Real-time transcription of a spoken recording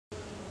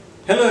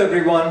Hello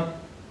everyone,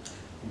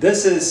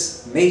 this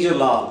is Major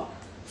Lal,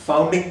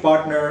 founding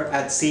partner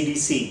at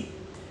CDC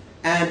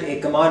and a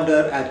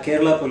commander at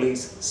Kerala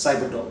Police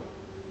Cyberdome.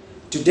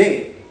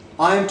 Today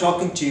I am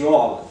talking to you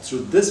all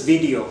through this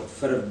video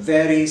for a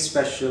very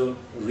special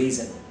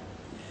reason.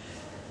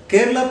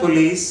 Kerala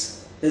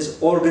Police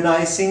is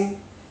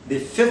organizing the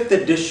 5th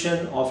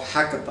edition of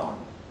Hackathon,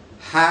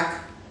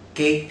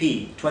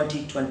 Hac'KP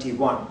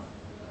 2021,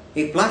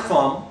 a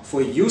platform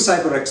for you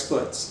cyber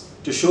experts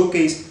to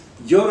showcase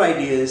your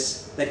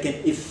ideas that can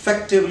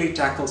effectively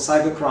tackle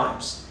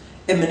cybercrimes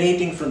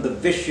emanating from the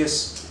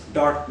vicious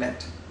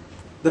darknet.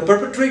 The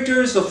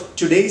perpetrators of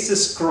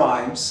today's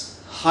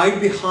crimes hide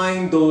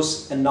behind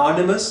those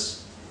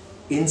anonymous,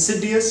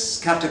 insidious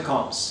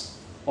catacombs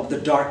of the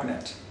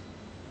darknet,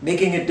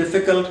 making it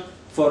difficult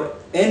for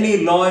any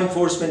law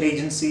enforcement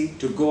agency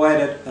to go at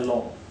it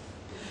alone.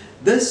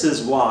 This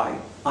is why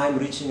I'm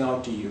reaching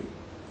out to you.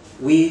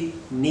 We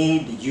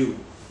need you.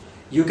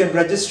 You can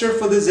register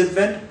for this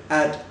event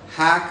at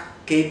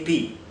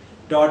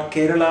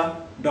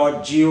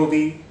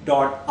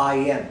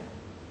hac'kp.kerala.gov.in.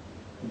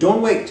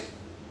 Don't wait.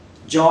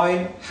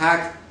 Join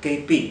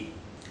Hac'KP.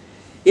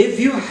 If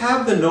you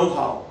have the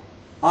know-how,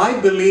 I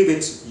believe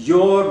it's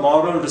your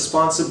moral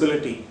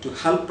responsibility to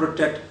help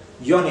protect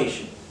your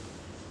nation,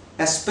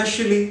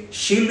 especially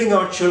shielding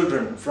our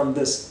children from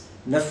this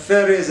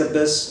nefarious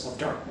abyss of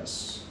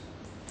darkness.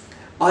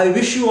 I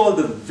wish you all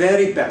the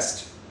very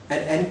best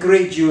and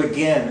encourage you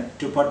again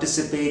to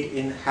participate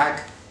in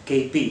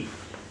Hac'KP.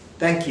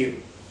 Thank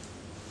you.